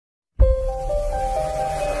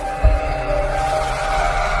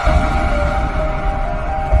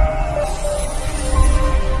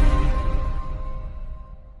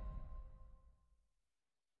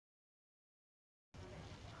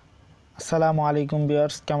আসসালামু আলাইকুম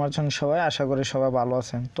ভিউয়ার্স, কেমন আছেন সবাই? আশা করি সবাই ভালো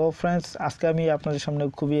আছেন। তো ফ্রেন্ডস, আজকে আমি আপনাদের সামনে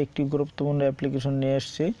খুবই একটি গুরুত্বপূর্ণ অ্যাপ্লিকেশন নিয়ে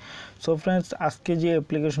এসেছি। সো ফ্রেন্ডস, আজকে যে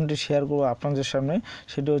অ্যাপ্লিকেশনটি শেয়ার করব আপনাদের সামনে,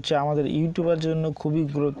 সেটি হচ্ছে আমাদের ইউটিউবের জন্য খুবই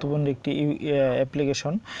গুরুত্বপূর্ণ একটি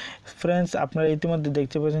অ্যাপ্লিকেশন। ফ্রেন্ডস, আপনারা ইতিমধ্যে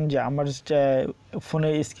দেখতে পাচ্ছেন যে আমার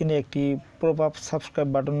ফোনের স্ক্রিনে একটি পপ আপ সাবস্ক্রাইব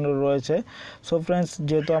বাটন রয়েছে। সো ফ্রেন্ডস,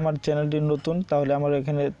 যেহেতু আমার চ্যানেলটি নতুন, তাহলে আমার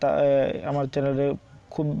এখানে আমার চ্যানেলে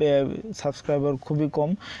খুব সাবস্ক্রাইবার খুবই কম।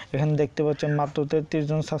 এখানে দেখতে পাচ্ছেন মাত্র 33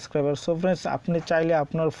 জন সাবস্ক্রাইবার। সো ফ্রেন্ডস, আপনি চাইলে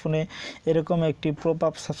আপনার ফোনে এরকম একটি পপ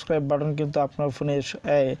আপ সাবস্ক্রাইব বাটন কিন্তু আপনার ফোনে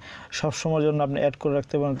সবসময়ের জন্য আপনি অ্যাড করে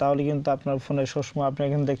রাখতে পারেন। তাহলে কিন্তু আপনার ফোনে সবসময় আপনি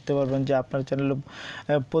এখানে দেখতে পারবেন যে আপনার চ্যানেলে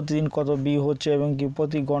প্রতিদিন কত ভিউ হচ্ছে, এবং কি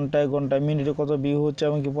প্রতি ঘন্টায় মিনিটে কত ভিউ হচ্ছে,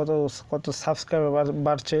 এবং কি কত সাবস্ক্রাইবার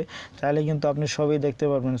বাড়ছে। চাইলে কিন্তু আপনি সবই দেখতে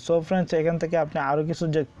পারবেন। সো ফ্রেন্ডস, এখান থেকে আপনি আরও কিছু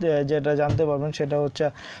যেটা জানতে পারবেন, সেটা হচ্ছে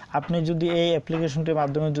আপনি যদি এই অ্যাপ্লিকেশনটির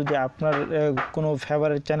মাধ্যমে যদি আপনার কোনো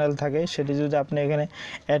ফেভারিট চ্যানেল থাকে, সেটি যদি আপনি এখানে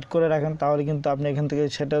অ্যাড করে রাখেন, তাহলে কিন্তু আপনি এখান থেকে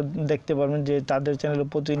সেটা দেখতে পারবেন যে তাদের চ্যানেলে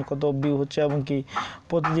প্রতিদিন কত ভিউ হচ্ছে, এবং কি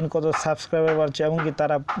প্রতিদিন কত সাবস্ক্রাইবার বাড়ছে, এবং কি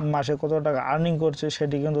তারা মাসে কত টাকা আর্নিং করছে,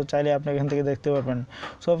 সেটি কিন্তু চাইলে আপনি এখান থেকে দেখতে পারবেন।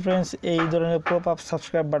 সো ফ্রেন্ডস, এই ধরনের পপ আপ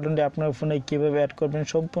সাবস্ক্রাইব বাটনটি আপনার ফোনে কীভাবে অ্যাড করবেন,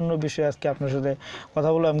 সম্পূর্ণ বিষয়ে আজকে আপনার সাথে কথা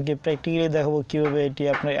বলে আমি প্র্যাকটিক্যালি দেখাবো কীভাবে এটি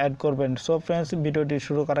আপনি অ্যাড করবেন। সো ফ্রেন্ডস, ভিডিওটি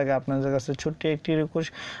শুরু করার আগে আপনাদের কাছে ছোট্ট একটি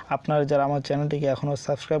রিকোয়েস্ট, আপনারা যারা আমার চ্যানেলটিকে এখনও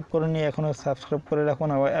সাবস্ক্রাইব করেননি, এখনও সাবস্ক্রাইব করে রাখুন,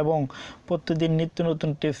 এবং প্রতিদিন নিত্য নতুন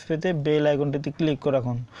টিপস পেতে বেল আইকনটিতে ক্লিক করে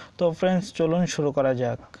রাখুন। তো ফ্রেন্ডস, চলুন শুরু করা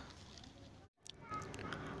যাক।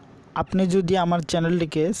 আপনি যদি আমার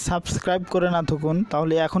চ্যানেলটিকে সাবস্ক্রাইব করে না থাকুন,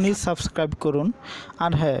 তাহলে এখনই সাবস্ক্রাইব করুন,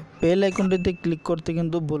 আর হ্যাঁ, বেল আইকনটিতে ক্লিক করতে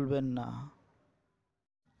কিন্তু ভুলবেন না।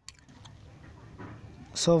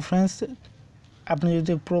 সো ফ্রেন্ডস, আপনি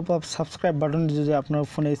যদি পপ আপ সাবস্ক্রাইব বাটনটি যদি আপনার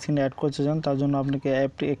ফোনে স্ক্রিনে অ্যাড করতে চান, তার জন্য আপনাকে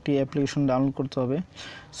একটি অ্যাপ্লিকেশন ডাউনলোড করতে হবে।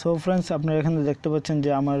 সো ফ্রেন্ডস, আপনারা এখানে দেখতে পাচ্ছেন যে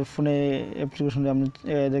আমার ফোনে অ্যাপ্লিকেশনটি আপনি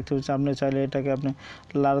দেখতে পাচ্ছেন। আপনি চাইলে এটাকে আপনি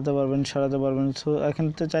লাড়াতে পারবেন, সারাতে পারবেন। সো এখান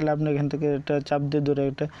থেকে চাইলে আপনি এখান থেকে এটা চাপ দিয়ে ধরে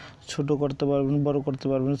একটা ছোটো করতে পারবেন, বড় করতে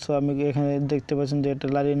পারবেন। সো আমি এখানে দেখতে পাচ্ছেন যে এটা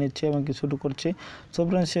লাড়িয়ে নিচ্ছি এবং কি ছোটো করছি। সো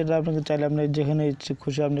ফ্রেন্ডস, সেটা আপনাকে চাইলে আপনি যেখানে ইচ্ছে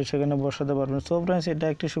খুশি আপনি সেখানে বসাতে পারবেন। সো ফ্রেন্ডস, এটা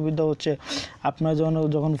একটি সুবিধা হচ্ছে, আপনার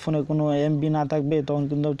যখন ফোনে কোনো এমবি না থাকবে, তখন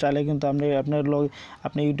কিন্তু চাইলে কিন্তু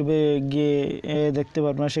আপনি ইউটিউবে গিয়ে দেখতে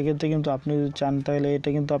পারবেন। সেক্ষেত্রে কিন্তু আপনি যদি চান, তাহলে এটা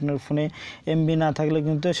কিন্তু আপনার ফোনে এমবি না থাকলে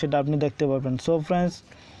কিন্তু সেটা আপনি দেখতে পারবেন। সো ফ্রেন্ডস,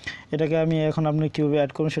 এটাকে আমি এখন আপনি কীভাবে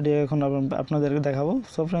অ্যাড করুন সেটা এখন আপনাদেরকে দেখাবো।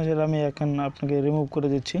 সো ফ্রেন্ডস, এটা আমি এখন আপনাকে রিমুভ করে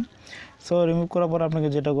দিচ্ছি। সো রিমুভ করার পর আপনাকে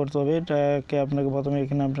যেটা করতে হবে, এটাকে আপনাকে প্রথমে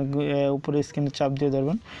এখানে আপনাকে উপরে স্ক্রিনে চাপ দিয়ে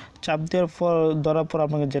ধরবেন। চাপ ধরার পর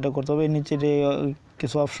আপনাকে যেটা করতে হবে, নিচে যে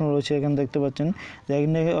কিছু অপশন রয়েছে এখানে দেখতে পাচ্ছেন, যে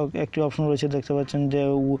এখানে একটি অপশন রয়েছে দেখতে পাচ্ছেন যে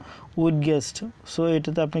উইড গেস্ট। সো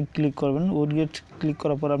এটাতে আপনি ক্লিক করবেন। উইড গেস্ট ক্লিক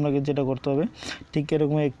করার পর আপনাকে যেটা করতে হবে, ঠিক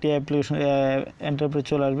এরকম একটি অ্যাপ্লিকেশন এন্টারপ্রাইজ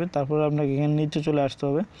চলে আসবে। তারপর আপনাকে এখানে নিচে চলে আসতে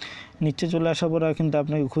হবে। নিচে চলে আসার পর কিন্তু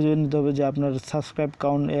আপনাকে খুঁজে নিতে হবে যে আপনার সাবস্ক্রাইব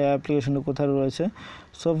কাউন্ট অ্যাপ্লিকেশনটা কোথায় রয়েছে।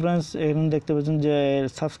 সো ফ্রেন্ডস, এখানে দেখতে পাচ্ছেন যে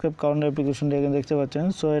সাবস্ক্রাইব কাউন্ট অ্যাপ্লিকেশনটা এখানে দেখতে পাচ্ছেন।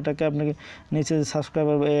 সো এটাকে আপনাকে নিচে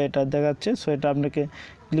সাবস্ক্রাইবার এটা দেখাচ্ছে। সো এটা আপনাকে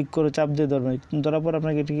ক্লিক করে চাপ দিয়ে ধরবেন। ধরার পর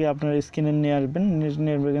আপনাকে এটিকে আপনার স্ক্রিনে নিয়ে আসবেন,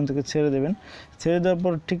 নিয়ে এখান থেকে ছেড়ে দেবেন। ছেড়ে দেওয়ার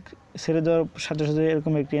পর ছেড়ে দেওয়ার সাথে সাথে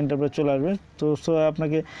এরকম একটি এন্টারপ্রাইজ চলে আসবে। তো সো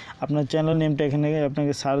আপনাকে আপনার চ্যানেল নেমটা এখানে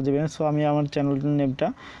আপনাকে সার্চ দেবেন। সো আমি আমার চ্যানেল নেমটা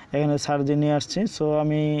এখানে সার্চ দিয়ে নিয়ে আসছি। সো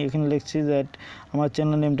আমি এখানে লিখছি দ্যাট আমার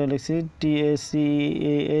চ্যানেল নেমটা লিখছি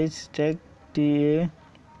TACAH tag TA।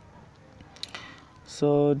 So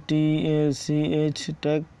TACH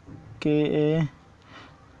tag KA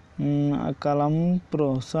কালাম প্রো।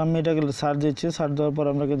 সো আমি এটাকে সার্চ দিচ্ছি। সার্চ দেওয়ার পর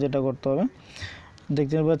আপনাকে যেটা করতে হবে,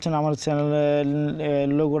 দেখতে পাচ্ছেন আমার চ্যানেলের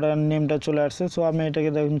লোগোটার নেমটা চলে আসছে। সো আমি এটাকে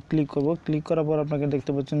ক্লিক করব। ক্লিক করার পর আপনাকে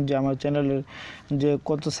দেখতে পাচ্ছেন যে আমার চ্যানেলের যে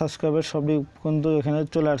কত সাবস্ক্রাইবার সবই কিন্তু এখানে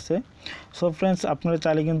চলে আসছে। সো ফ্রেন্ডস, আপনারা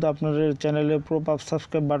চাইলে কিন্তু আপনার চ্যানেলের পপ আপ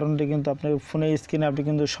সাবস্ক্রাইব বাটনটি কিন্তু আপনার ফোনের স্ক্রিনে আপনি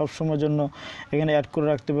কিন্তু সবসময়ের জন্য এখানে অ্যাড করে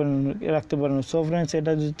রাখতে পারেন। সো ফ্রেন্ডস,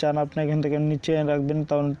 এটা যদি চান আপনি এখান থেকে নিচে রাখবেন,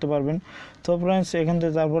 তাও নিতে পারবেন। তো ফ্রেন্ডস, এখান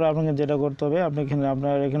থেকে তারপরে আপনাকে যেটা করতে হবে, আপনি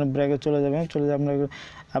আপনার এখানে ব্র্যাকে চলে যাবেন।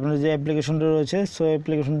 আপনার যে অ্যাপ্লিকেশনটা রয়েছে, সো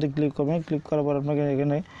অ্যাপ্লিকেশনটি ক্লিক করবেন। ক্লিক করার পর আপনাকে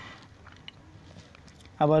এখানে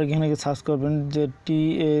আবার এখানে সার্চ করবেন যে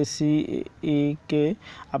TACEK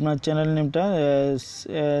আপনার চ্যানেল নেমটা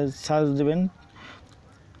সার্চ দেবেন।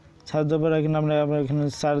 সার্চ দেওয়ার পর এখানে আপনার এখানে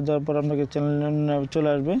সার্চ দেওয়ার পর আপনাকে চ্যানেল নেম চলে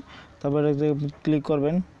আসবে। তারপরে ক্লিক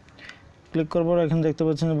করবেন। ক্লিক করার পর এখানে দেখতে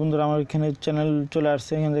পাচ্ছেন বন্ধুরা আমার এখানে চ্যানেল চলে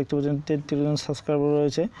আসছে। এখানে দেখতে পাচ্ছেন 33 জন সাবস্ক্রাইবার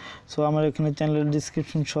রয়েছে। সো আমার এখানে চ্যানেলের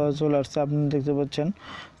ডিসক্রিপশন সহ চলে আসছে, আপনি দেখতে পাচ্ছেন।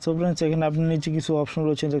 সো ফ্রেন্ডস এখানে আপনি নিচে কিছু অপশন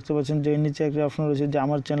রয়েছে দেখতে পাচ্ছেন, যে নিচে একটা অপশন রয়েছে যে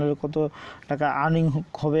আমার চ্যানেলে কত টাকা আর্নিং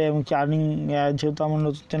হবে এবং কি আর্নিং, যেহেতু আমার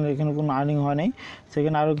নতুন চ্যানেল এখানে কোনো আর্নিং হয় নাই,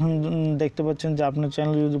 সেখানে আরও এখানে দেখতে পাচ্ছেন যে আপনার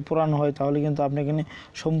চ্যানেল যদি পুরানো হয় তাহলে কিন্তু আপনি এখানে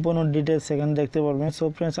সম্পূর্ণ ডিটেলস এখানে দেখতে পারবেন। সো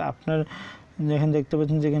ফ্রেন্ডস আপনার এখানে দেখতে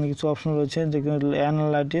পাচ্ছেন যেখানে কিছু অপশন রয়েছে যেখানে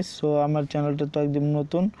অ্যানালাইটিক্স। সো আমার চ্যানেলটা তো একদম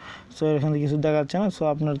নতুন, সো এখানে কিছু দেখাচ্ছে না। সো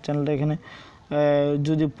আপনার চ্যানেলটা এখানে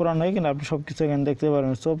যদি পুরানো হয় কিন্তু আপনি সব কিছু এখানে দেখতে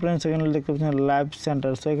পারবেন। সো ফ্রেন্ডস এখানে দেখতে পাচ্ছেন লাইভ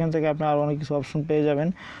সেন্টার। সো এখান থেকে আপনি আরও অনেক কিছু অপশন পেয়ে যাবেন।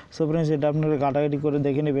 সো ফ্রেন্ডস এটা আপনারা ঘাটাঘাটি করে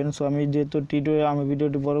দেখে নেবেন। সো আমি যেহেতু আমি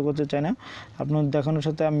ভিডিওটি বড় করতে চাই না, আপনার দেখানোর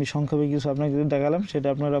সাথে আমি সংক্ষেপে কিছু আপনাকে দেখালাম, সেটা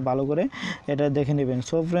আপনারা ভালো করে এটা দেখে নেবেন।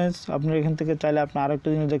 সো ফ্রেন্ডস আপনার এখান থেকে চাইলে আপনি আরেকটা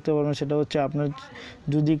জিনিস দেখতে পারবেন, সেটা হচ্ছে আপনার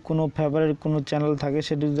যদি কোনো ফেভারিট কোনো চ্যানেল থাকে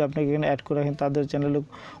সেটা যদি আপনি এখানে অ্যাড করে রাখেন, তাদের চ্যানেলে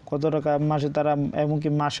কত টাকা মাসে তারা এমনকি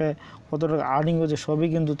মাসে কত টাকা আর্নিং হচ্ছে সবই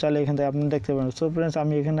কিন্তু চাইলে এখান থেকে আপনি দেখতে পারেন। সো ফ্রেন্ডস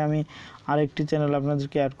আমি আরেকটি চ্যানেল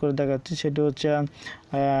আপনাদেরকে অ্যাড করে দেখাচ্ছি, সেটা হচ্ছে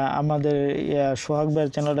আমাদের সোহাগ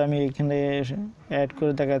ভাইয়ের চ্যানেলটা আমি এখানে অ্যাড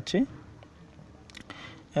করে দেখাচ্ছি।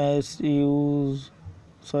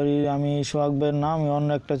 আমি সোহাগ ভাইয়ের না, আমি অন্য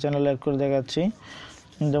একটা চ্যানেল অ্যাড করে দেখাচ্ছি।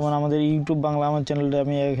 যেমন আমাদের ইউটিউব বাংলা আমার চ্যানেলটা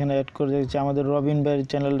আমি এখানে অ্যাড করে দেখছি, আমাদের রবিন ভাইয়ের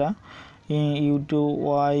চ্যানেলটা YouTube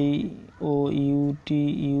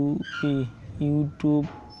YouTube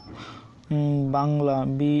Bangla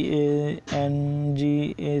BANGSLA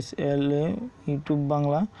YouTube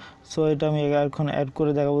Bangla. So এটা আমি এখন অ্যাড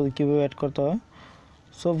করে দেখাবো কীভাবে অ্যাড করতে হয়।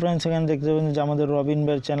 সো ফ্রেন্ডস এখানে দেখতে পাবেন যে আমাদের রবিন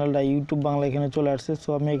ভাইয়ের চ্যানেলটা ইউটিউব বাংলা এখানে চলে আসছে। সো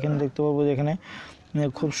আমি এখানে দেখতে পাবো যে এখানে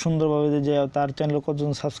খুব সুন্দরভাবে যে তার চ্যানেলে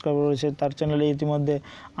কতজন সাবস্ক্রাইবার রয়েছে। তার চ্যানেলে ইতিমধ্যে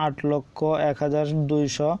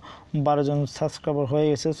 8,01,212 জন সাবস্ক্রাইবার হয়ে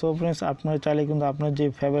গেছে। সো ফ্রেন্ডস আপনারা চাইলে কিন্তু আপনার যে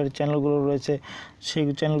ফেভারিট চ্যানেলগুলো রয়েছে সেই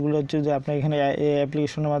চ্যানেলগুলো যদি আপনি এখানে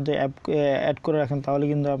অ্যাপ্লিকেশনের মাধ্যমে অ্যাড করে রাখেন, তাহলে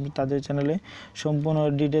কিন্তু আপনি তাদের চ্যানেলে সম্পূর্ণ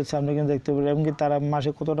ডিটেলস আপনি কিন্তু দেখতে পারেন, এমনকি তারা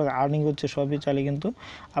মাসে কত টাকা আর্নিং করছে সবই চাইলে কিন্তু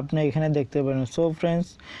আপনি এখানে দেখতে পারেন। সো ফ্রেন্ডস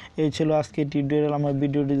এই ছিল আজকে টিউটোরিয়াল। আমার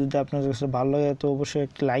ভিডিওটি যদি আপনার কাছে ভালো লাগে তো অবশ্যই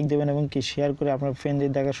একটি লাইক দেবেন এবং কি শেয়ার করে আপনার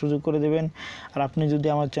ফ্রেন্ডদের দেখার সুযোগ করে দেবেন। আর আপনি যদি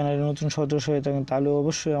আমার চ্যানেলে নতুন সদস্য হয়ে থাকেন তাহলে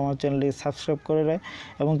অবশ্যই আমার চ্যানেলটি সাবস্ক্রাইব করে রাখেন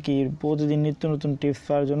এবং কি প্রতিদিন নিত্য নতুন টিপস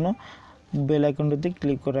পাওয়ার জন্য বেল আইকনটিতে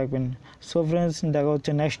ক্লিক করে রাখবেন। সো ফ্রেন্ডস দেখা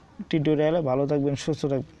হচ্ছে নেক্সট টিউটোরিয়ালে। ভালো থাকবেন, সুস্থ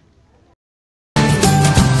থাকবেন।